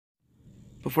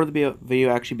Before the video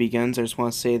actually begins, I just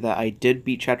want to say that I did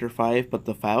beat Chapter 5, but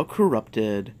the file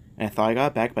corrupted, and I thought I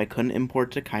got it back, but I couldn't import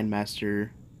to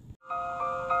KindMaster.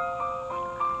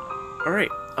 Alright,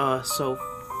 so,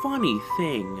 funny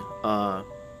thing, while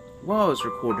I was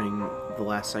recording the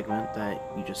last segment that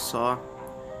you just saw,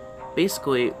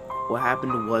 basically, what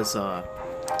happened was, the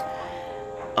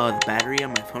battery on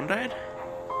my phone died.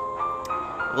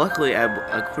 Luckily,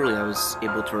 clearly I was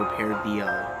able to repair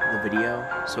the video,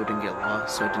 so it didn't get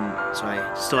lost. So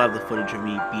I still have the footage of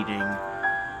me beating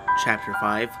Chapter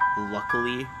 5,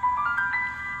 luckily.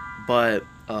 But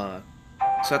so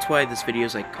that's why this video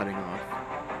is like cutting off.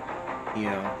 You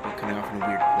know, like cutting off in a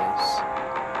weird place.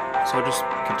 So I'll just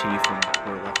continue from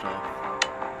where I left off.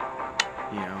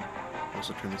 You know,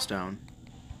 also turn this down.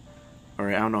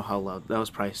 Alright, I don't know how loud. That was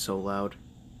probably so loud.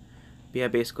 But yeah,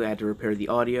 basically I had to repair the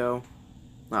audio.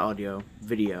 Not audio,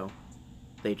 video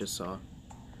they just saw.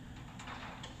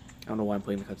 I don't know why I'm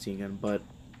playing the cutscene again, but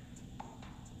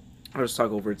I'll just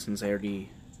talk over it since I already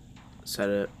said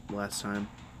it last time.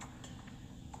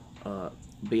 But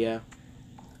yeah,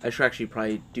 I should actually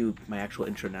probably do my actual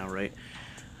intro now, right?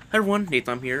 Hi everyone,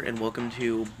 Nathan here, and welcome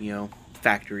to, you know,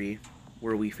 Factory,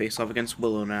 where we face off against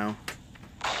Willow now.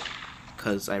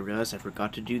 Because I realized I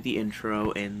forgot to do the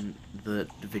intro in the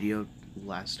video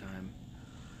last time.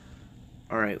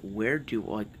 Alright, where do,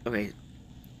 like, okay,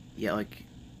 yeah, like,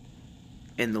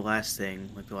 in the last thing,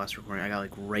 like, the last recording, I got,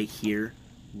 like, right here,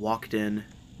 walked in,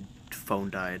 phone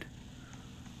died.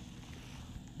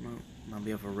 Well, now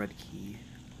we have a red key.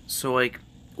 So, like,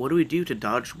 what do we do to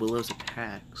dodge Willow's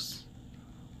attacks?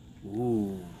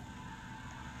 Ooh.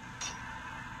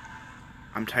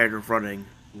 I'm tired of running.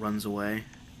 Runs away.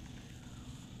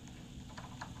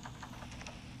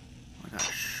 I got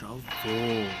a shovel.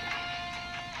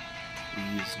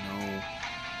 Please, no.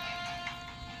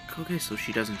 Okay, so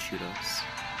she doesn't shoot us.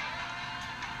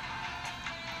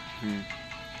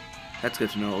 That's good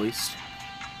to know, at least.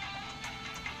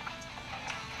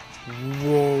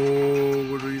 Whoa,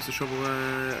 where do I use the shovel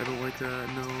at? I don't like that,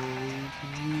 no.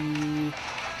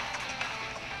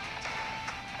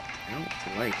 I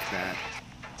don't like that.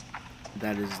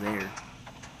 That is there.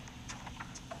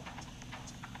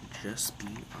 Just be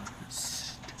honest.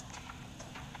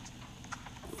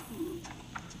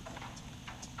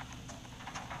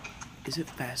 Is it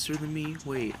faster than me?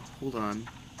 Wait, hold on.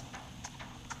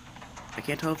 I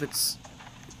can't tell if it's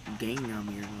gaining on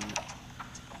me or not.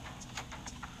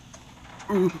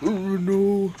 Oh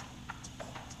no!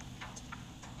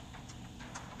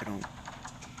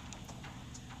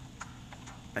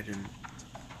 I didn't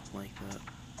like that.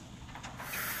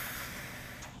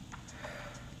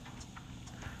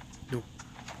 No,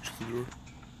 just the door.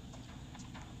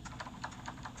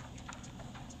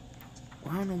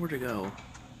 Well, I don't know where to go.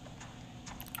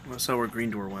 I saw where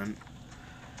green door went.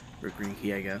 Or green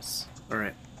key, I guess.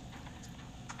 Alright.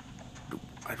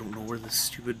 I don't know where the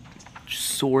stupid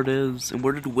sword is. And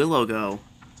where did Willow go?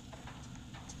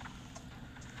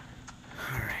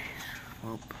 Alright.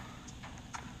 Well.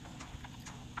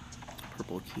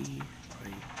 Purple key.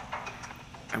 Right.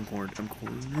 I'm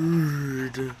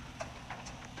cornered.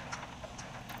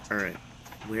 Alright.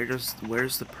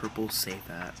 Where's the purple safe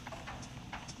at?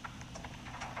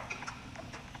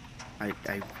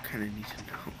 I kind of need to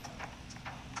know.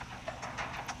 I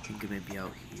think it may be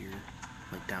out here.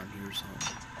 Like down here or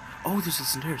something. Oh, there's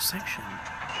this entire section.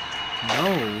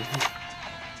 No.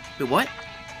 Wait, what?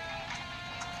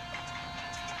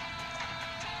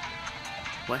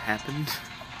 What happened?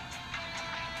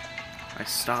 I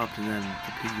stopped and then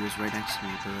the piggy was right next to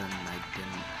me, but then I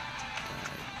didn't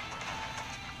die.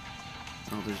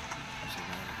 Oh, there's a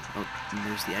ladder. Oh, and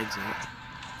there's the exit.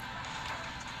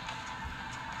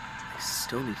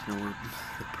 Still need to know where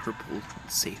the purple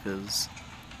safe is.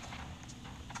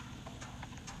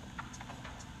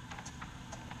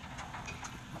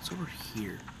 What's over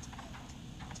here?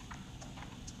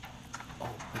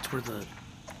 Oh, that's where the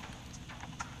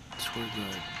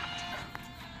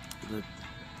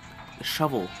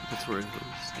shovel. That's where it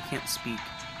goes. I can't speak.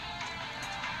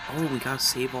 Oh, we gotta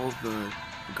save all the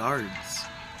guards.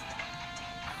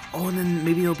 Oh, and then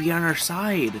maybe they'll be on our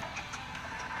side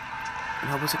and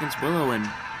help us against Willow and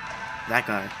that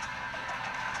guy.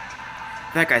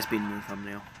 That guy's being in the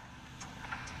thumbnail.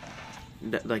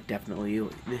 Like, definitely.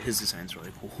 His design's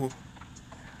really cool.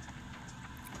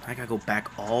 I gotta go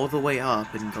back all the way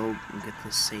up and go and get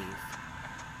the safe.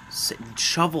 Sit and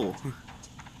shovel.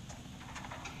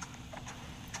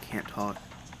 Can't talk.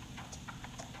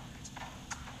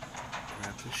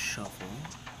 Grab the shovel.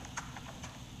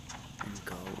 And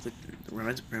go. It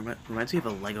reminds me of a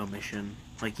Lego mission.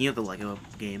 Like, you know the Lego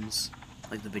games?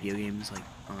 like the video games, like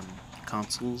on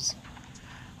consoles.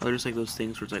 There's like those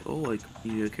things where it's like, oh, like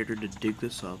you need a character to dig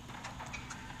this up.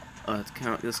 It's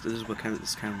kind of this is what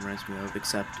this kind of reminds me of,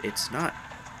 except it's not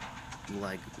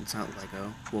it's not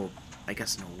Lego. Well, I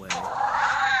guess in a way.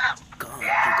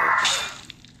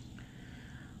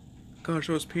 Gosh,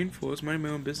 that was painful. It was minding my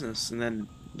own business, and then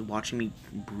watching me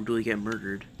brutally get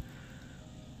murdered.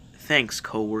 Thanks,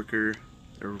 coworker,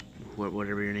 or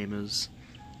whatever your name is.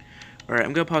 All right,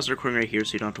 I'm gonna pause the recording right here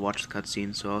so you don't have to watch the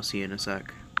cutscene. So I'll see you in a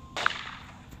sec.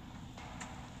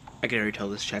 I can already tell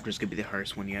this chapter is gonna be the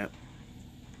hardest one yet.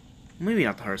 Maybe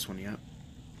not the hardest one yet.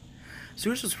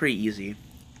 Sewers was pretty easy.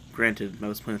 Granted, I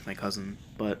was playing with my cousin,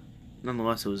 but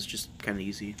nonetheless, it was just kind of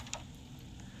easy.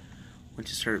 Once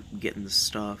you start getting the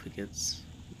stuff, it gets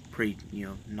pretty, you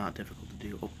know, not difficult to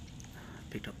do. Oh, I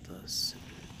picked up the scissors.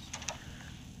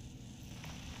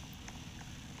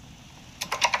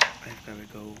 I've got to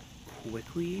go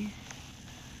quickly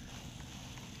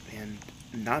and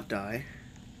not die.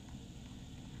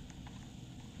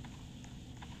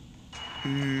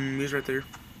 He's right there.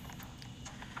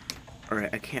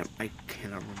 Alright, I cannot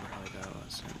remember how I got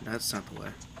last time. That's not the way.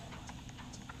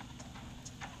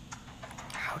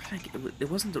 How did I get it?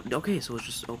 Wasn't the, okay, so it was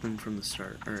just open from the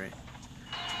start. Alright.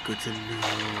 Good to know.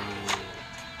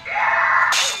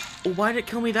 Oh, why did it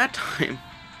kill me that time?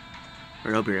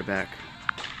 Alright, I'll be right back.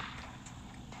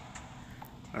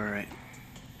 Alright.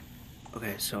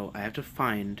 Okay, so I have to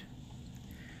find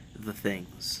the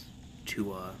things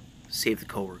to save the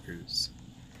coworkers.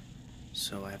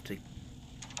 So I have to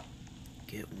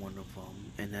get one of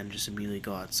them and then just immediately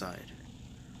go outside.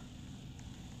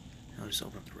 I'll just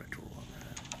open up the red door on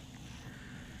that.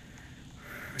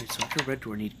 Alright, so after red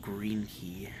door I need green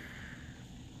key.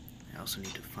 I also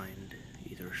need to find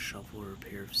either a shovel or a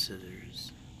pair of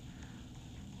scissors.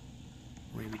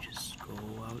 Maybe just go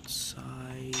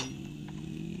outside.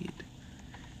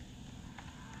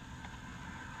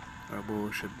 Our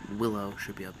willow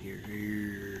should be up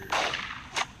here.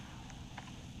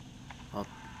 Oh,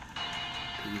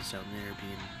 Piggy's down there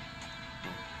being,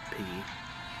 well, Piggy.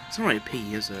 It's not really a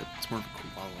piggy, is it? It's more of a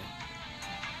koala.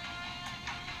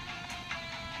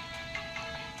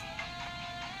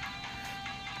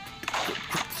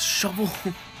 Shovel!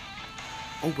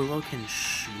 Oh, Willow can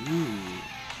shoot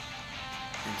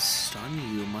and stun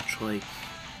you, much like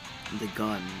the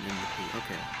gun in the pig.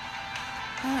 Okay.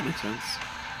 Oh, that makes sense.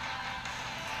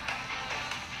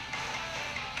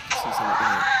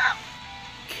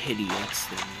 Kitty, that's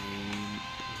the name.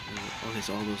 Oh, there's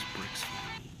all those bricks for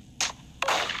me.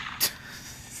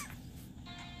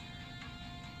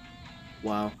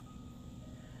 Wow.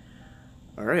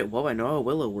 Alright, well, I know how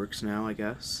Willow works now, I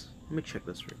guess. Let me check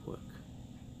this real quick.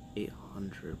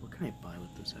 800. What can I buy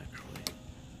with this, actually?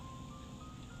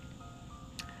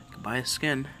 I can buy a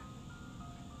skin.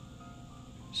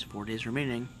 There's 4 days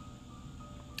remaining.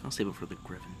 I'll save it for the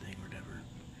Griffin thing or whatever.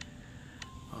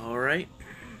 Alright.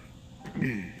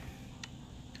 I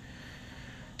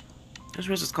just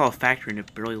realized it's called a factory and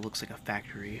it barely looks like a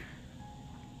factory.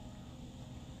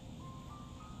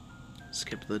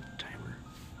 Skip the timer.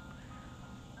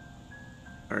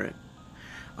 Alright.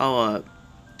 I'll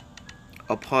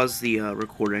pause the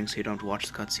recording so you don't have to watch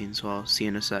the cutscene, so I'll see you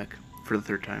in a sec for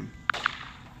the 3rd time.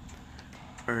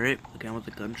 Alright, again with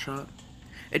the gunshot.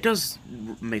 It does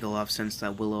make a lot of sense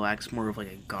that Willow acts more of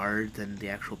like a guard than the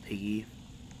actual Piggy.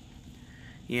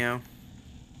 You know?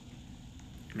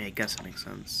 I mean, I guess it makes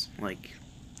sense. Like,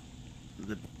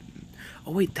 the...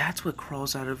 Oh wait, that's what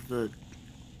crawls out of the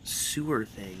sewer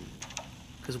thing.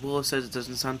 Because Willow says it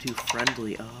doesn't sound too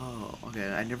friendly. Oh,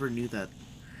 okay, I never knew that.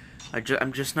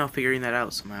 I'm just now figuring that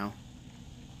out somehow.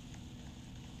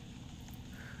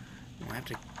 I have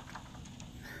to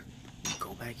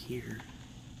go back here.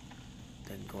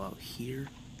 Then go out here.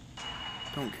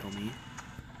 Don't kill me.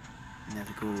 And I have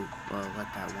to go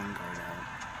let that one guard out.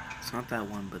 It's not that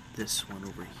one, but this one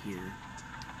over here.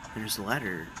 There's a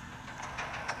ladder.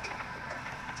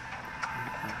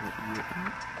 I'll let you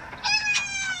out.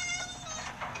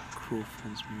 Cruel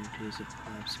friends, mere days of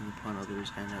collapsing upon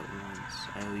others and at once.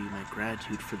 I owe you my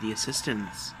gratitude for the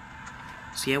assistance.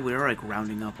 So yeah, we are like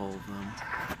rounding up all of them.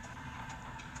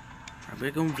 I'm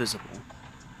gonna go invisible.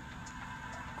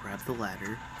 Grab the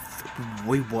ladder.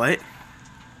 Wait, what?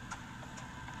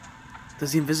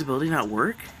 Does the invisibility not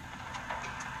work?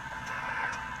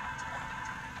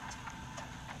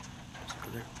 Does it go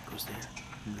there? Goes there?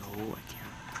 No, I can't.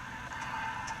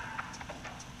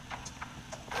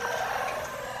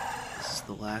 This is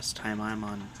the last time I'm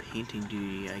on painting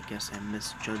duty. I guess I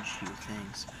misjudged you.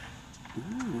 Thanks.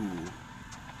 Ooh.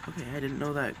 Okay, I didn't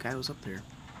know that guy was up there.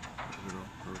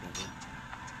 Or whatever.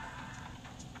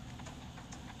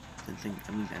 think,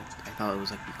 I mean, I thought it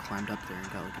was like we climbed up there and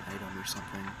got like an item or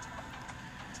something.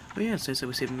 But yeah, it's nice that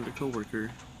we saved another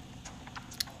coworker.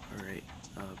 Alright,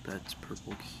 that's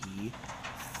purple key.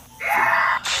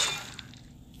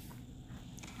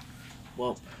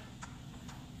 Well,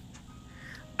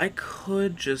 I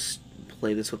could just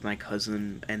play this with my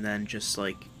cousin and then just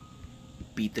like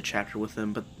beat the chapter with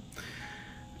him, but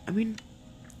I mean,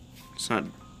 it's not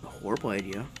a horrible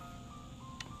idea.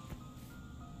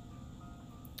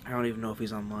 I don't even know if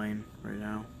he's online right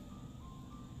now.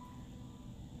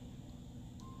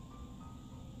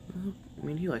 I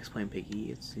mean, he likes playing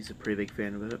Piggy. He's a pretty big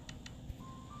fan of it.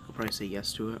 He'll probably say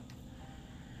yes to it.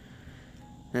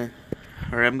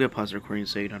 Alright, I'm gonna pause the recording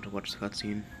so you don't have to watch the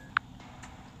cutscene.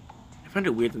 I find it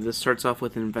weird that this starts off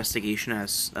with an investigation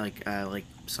as like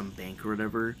some bank or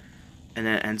whatever, and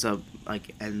then it ends up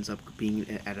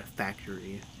being at a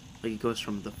factory. Like it goes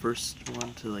from the first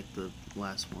one to like the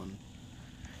last one,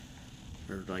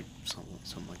 or like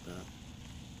something like that.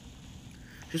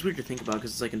 Just weird to think about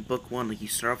because it's like in book one, like you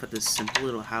start off at this simple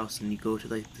little house and you go to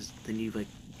like this, then you like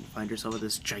find yourself at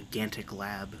this gigantic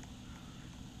lab.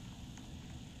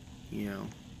 You know,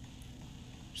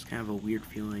 just kind of a weird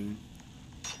feeling.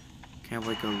 Kind of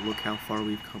like a look how far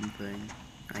we've come thing,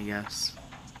 I guess.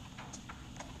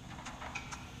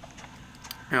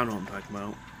 I don't know what I'm talking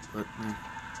about, but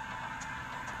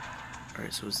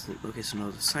alright, so it's okay, so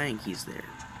no, the cyan key's there.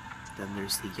 Then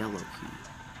there's the yellow key.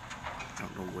 I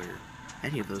don't know where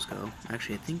any of those go.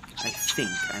 Actually, I think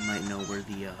I might know where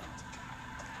the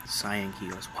cyan key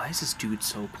goes. Why is this dude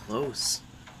so close?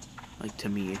 Like, to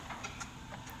me.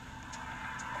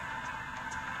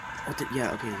 Oh,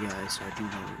 yeah, okay, yeah, so I do know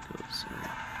where it goes.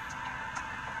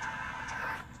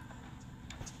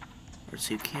 Alright,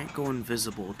 so you can't go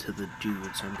invisible to the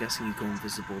dude, so I'm guessing you go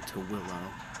invisible to Willow.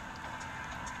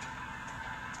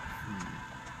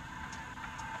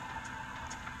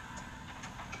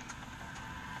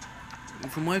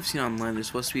 From what I've seen online, there's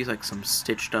supposed to be like some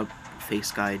stitched up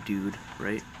face guy dude,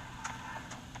 right?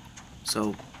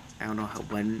 So, I don't know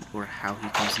when or how he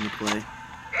comes into play.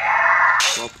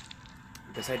 Well,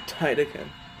 I guess I died again.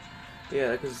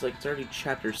 Yeah, because it's already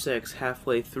chapter 6,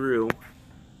 halfway through.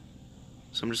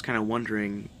 So I'm just kind of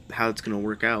wondering how it's going to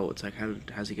work out. It's like, how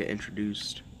does he get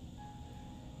introduced?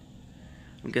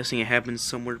 I'm guessing it happens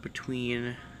somewhere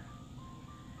between...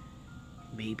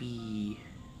 maybe...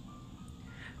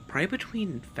 probably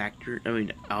between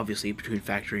obviously between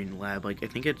factory and lab. Like, I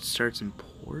think it starts in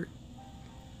port?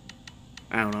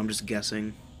 I don't know, I'm just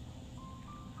guessing.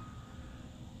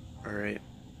 Alright.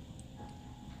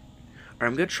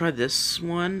 I'm gonna try this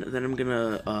one, then I'm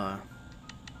gonna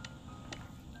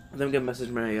message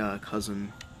my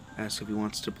cousin, ask if he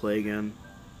wants to play again.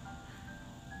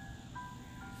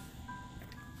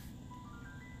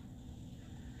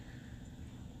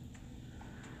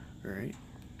 Alright.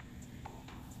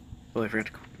 Oh, I forgot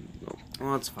to...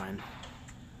 Oh, that's fine.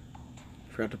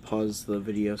 I forgot to pause the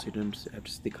video so you didn't have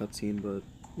to see the cutscene, but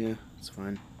yeah, it's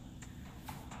fine.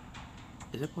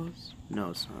 Is it paused? No,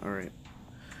 it's not. Alright.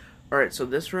 Alright, so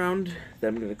this round,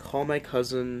 then I'm gonna call my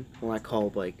cousin, well, I call,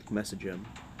 like, message him.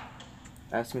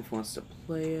 Ask him if he wants to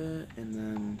play it, and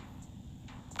then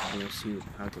we'll see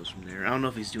how it goes from there. I don't know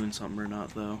if he's doing something or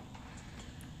not, though.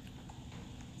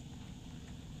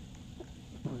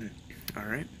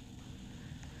 Alright.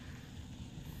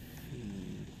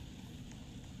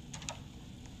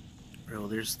 Well,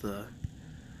 there's the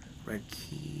red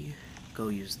key. Go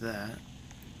use that.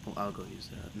 Well, I'll go use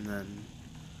that, and then...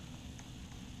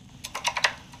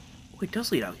 oh, it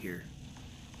does lead out here.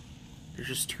 There's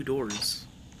just 2 doors.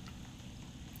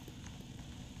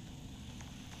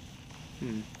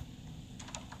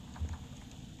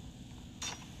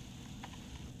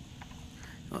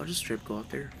 I'll just straight go out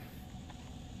there.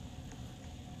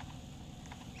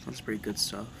 Sounds pretty good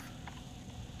stuff.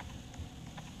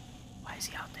 Why is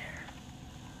he out there?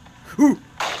 Ooh!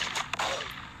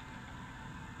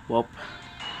 Welp.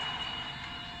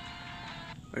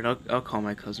 Alright, I'll call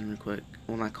my cousin real quick.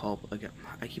 Well, not call, but again,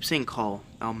 I keep saying call.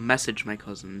 I'll message my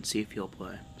cousin and see if he'll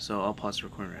play. So I'll pause the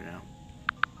recording right now.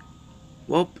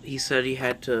 Well, he said he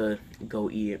had to go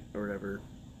eat or whatever.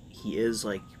 He is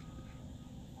like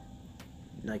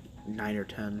 9 or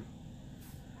 10.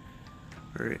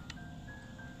 Alright.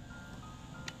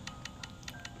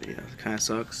 Yeah, it kind of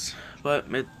sucks, but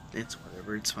it's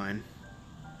whatever, it's fine.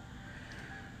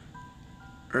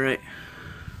 Alright.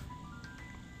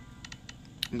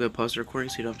 I'm gonna pause the recording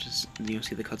so you don't have to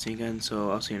see the cutscene again,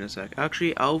 so I'll see you in a sec.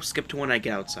 Actually, I'll skip to when I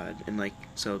get outside, and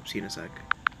so see you in a sec.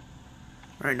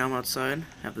 Alright, now I'm outside,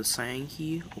 I have the cyan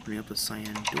key, opening up the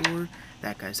cyan door.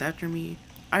 That guy's after me.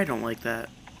 I don't like that.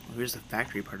 Well, here's the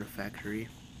factory part of factory.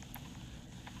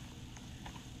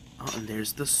 Oh, and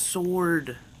there's the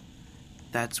sword.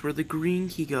 That's where the green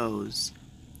key goes.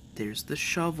 There's the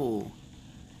shovel.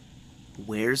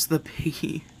 Where's the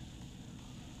piggy?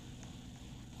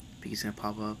 Piggy's gonna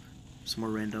pop up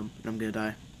somewhere random, and I'm gonna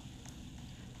die.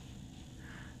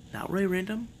 Not really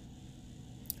random.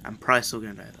 I'm probably still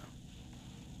gonna die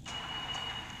though.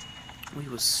 Oh, he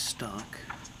was stuck.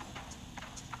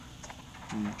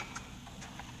 Alright,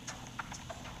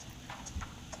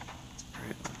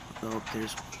 oh,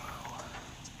 there's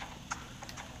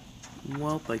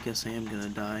willow. Welp, I guess I am gonna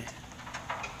die.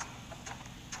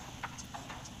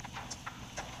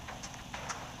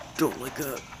 Don't like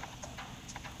that.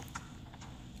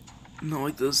 Not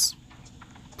like this.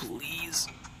 Please.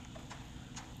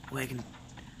 Wait, I can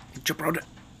jump around it.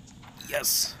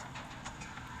 Yes.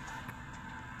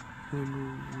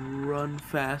 And run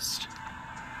fast.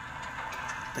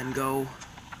 Then go.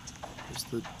 There's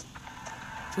the...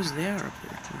 Who's there up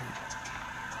there?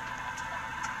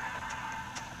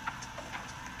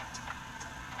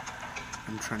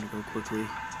 I'm trying to go quickly.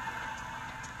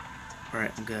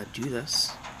 Alright, I'm gonna do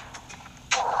this.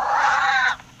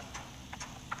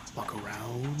 Walk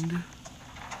around.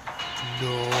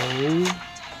 No.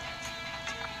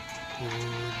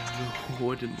 Oh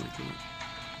no, I didn't like that.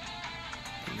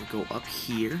 I'm gonna go up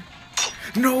here.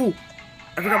 No!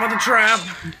 I forgot about the trap!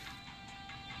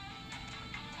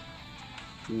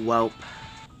 Welp.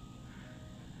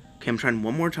 Okay, I'm trying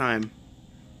one more time.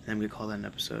 Then I'm gonna call that an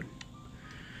episode.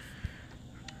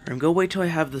 I'm gonna wait till I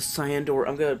have the cyan door.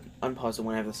 I'm gonna unpause it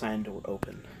when I have the cyan door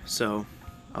open. So,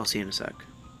 I'll see you in a sec.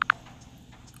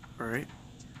 Alright.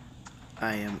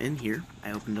 I am in here.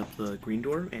 I opened up the green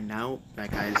door, and now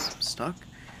that guy's stuck.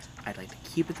 I'd like to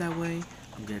keep it that way.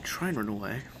 I'm gonna try and run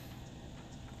away.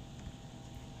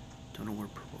 Don't know where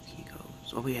purple key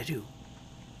goes. Oh, wait, I do.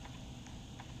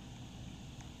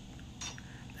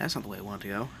 That's not the way I want to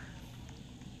go.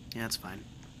 Yeah, that's fine.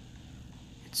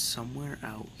 It's somewhere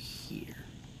out here.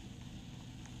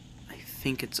 I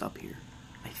think it's up here.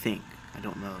 I think. I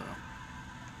don't know, though.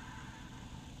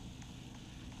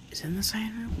 Is it in the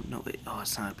cyan room? No, wait. Oh,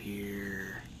 it's not up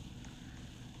here.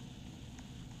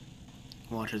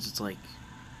 Watch as it's like...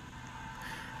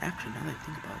 Actually, now that I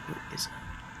think about it, where is it?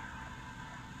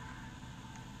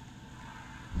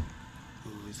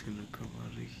 Oh, he's gonna come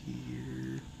out of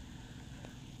here.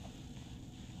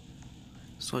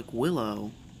 So, like,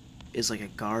 Willow is like a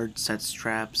guard, sets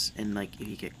traps, and, like, if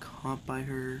you get caught by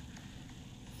her,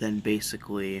 then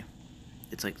basically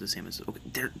it's like the same as... Okay,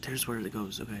 there's where it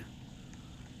goes, okay.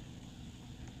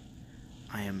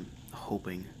 I am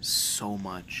hoping so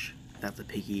much that the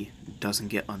piggy doesn't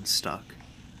get unstuck.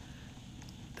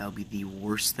 That would be the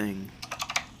worst thing.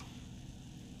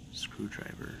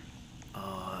 Screwdriver.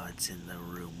 Oh, it's in the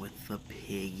room with the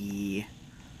piggy.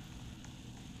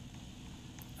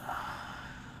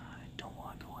 I don't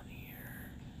want to go in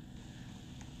here.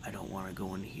 I don't want to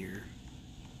go in here.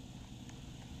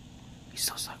 He's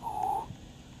still stuck. Oh.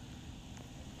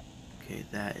 Okay,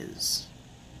 that is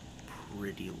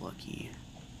pretty lucky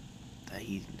that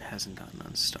he hasn't gotten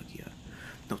unstuck yet.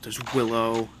 No, there's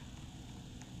Willow.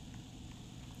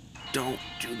 Don't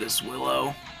do this,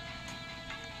 Willow.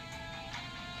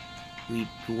 We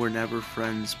were never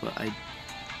friends, but I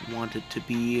wanted to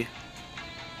be.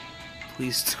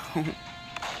 Please don't. Well,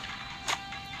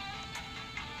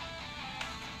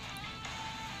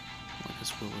 I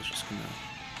guess Willow's just gonna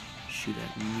shoot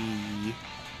at me.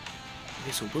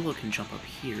 Okay, so Willow can jump up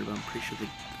here, but I'm pretty sure the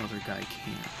other guy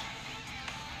can't.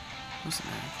 What's an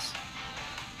axe?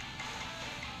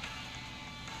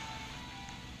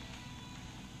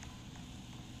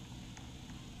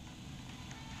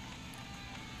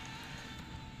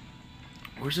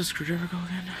 Where's the screwdriver go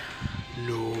again?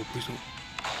 No, please don't.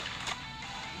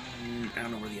 I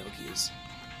don't know where the other key is.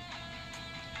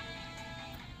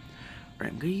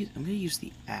 Alright, I'm gonna use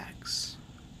the axe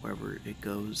wherever it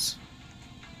goes.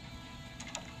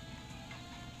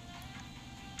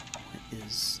 What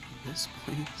is this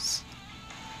place?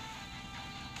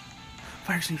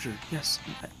 Fire extinguisher, yes.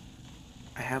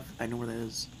 I know where that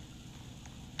is.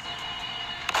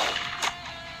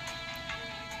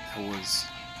 That was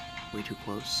way too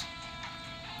close.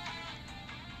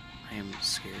 I am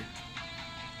scared.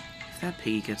 If that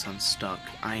piggy gets unstuck,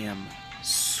 I am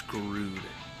screwed.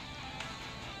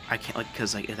 I can't, like,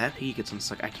 cause like if that piggy gets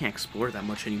unstuck, I can't explore that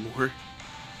much anymore.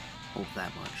 Oh,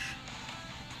 that much.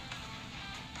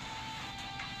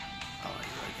 Oh,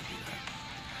 you're right, I can do that.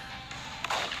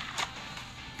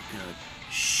 You're gonna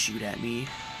shoot at me.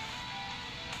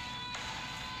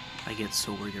 I get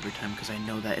so worried every time because I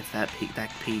know that if that pig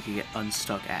could get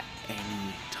unstuck at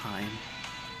any time,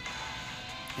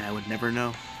 and I would never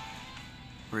know.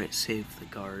 Alright, save the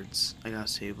guards. I gotta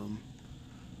save them.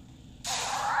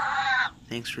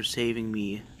 Thanks for saving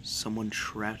me. Someone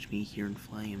trapped me here in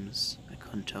flames. I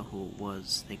couldn't tell who it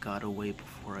was. They got away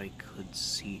before I could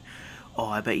see. Oh,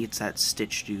 I bet it's that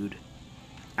Stitch dude.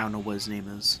 I don't know what his name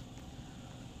is.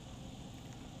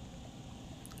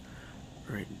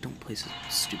 Alright, don't place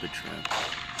a stupid trap.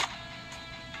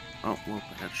 Oh, well,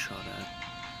 I got shot at.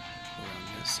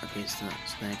 Around this. Okay, so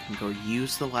then I can go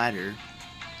use the ladder.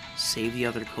 Save the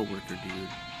other coworker dude.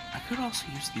 I could also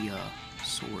use the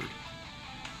sword.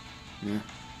 Yeah.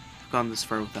 I've gone this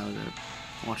far without it.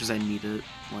 Watch as I need it,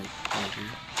 like, later.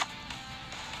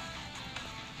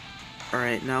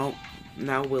 Alright, now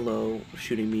Willow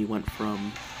shooting me went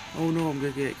from, oh no, I'm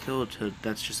gonna get killed, to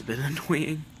that's just a bit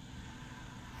annoying.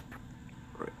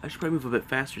 I should probably move a bit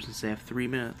faster since they have 3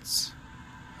 minutes.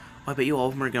 Oh, I bet you all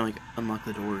of them are gonna, like, unlock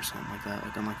the door or something like that,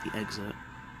 like, unlock the exit.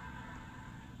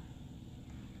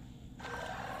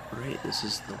 Alright, this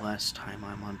is the last time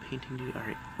I'm on painting duty.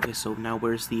 Alright, okay, so now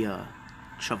where's the,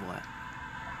 shovel at?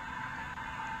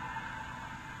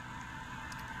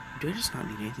 Do I just not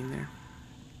need anything there?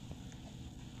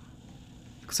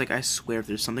 Because, like, I swear if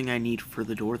there's something I need for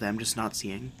the door that I'm just not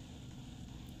seeing,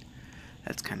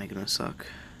 that's kind of gonna suck.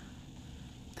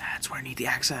 That's where I need the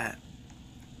axe at.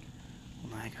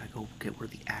 Well, now I gotta go get where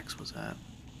the axe was at.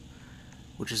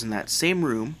 Which is in that same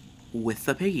room with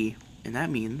the piggy. And that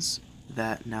means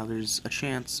that now there's a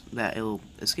chance that it'll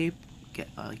escape.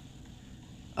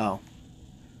 Oh,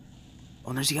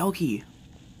 and there's the L key.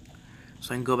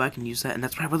 So I can go back and use that, and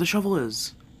that's right where the shovel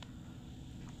is.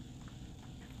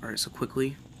 Alright, so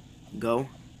quickly, go.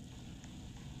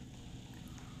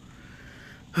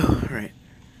 Alright.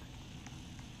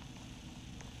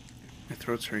 My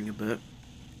throat's hurting a bit.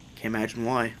 Can't imagine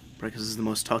why. Probably because this is the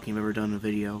most talking I've ever done in a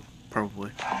video.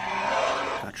 Probably.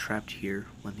 Got trapped here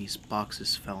when these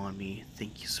boxes fell on me.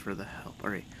 Thanks for the help.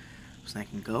 Alright, so I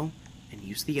can go and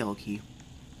use the yellow key.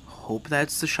 Hope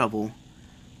that's the shovel.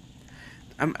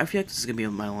 I feel like this is gonna be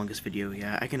my longest video.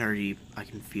 Yeah, I can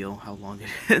feel how long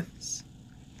it is.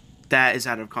 That is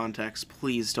out of context.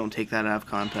 Please don't take that out of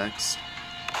context.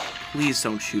 Please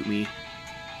don't shoot me.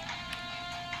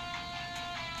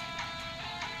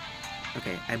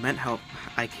 Okay, I meant how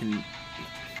I can...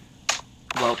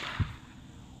 Well,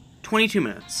 22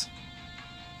 minutes.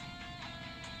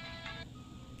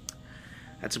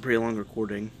 That's a pretty long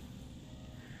recording.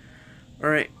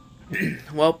 Alright.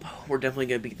 Well, we're definitely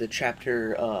gonna beat the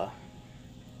chapter,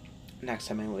 next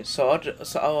time anyway. So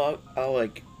I'll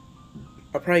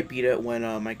probably beat it when,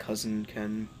 my cousin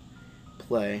can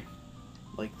play,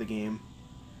 like, the game.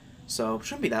 So, it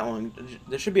shouldn't be that long.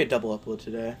 There should be a double upload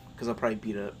today, because I'll probably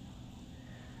beat it.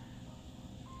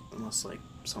 Unless, like,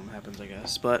 something happens, I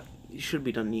guess. But, you should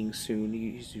be done eating soon.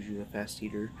 He's usually a fast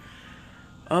eater.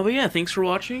 But yeah, thanks for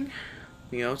watching.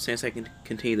 You know, since I can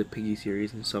continue the Piggy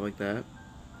series and stuff like that.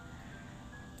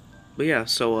 But yeah,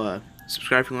 so,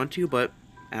 subscribe if you want to, but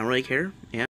I don't really care. And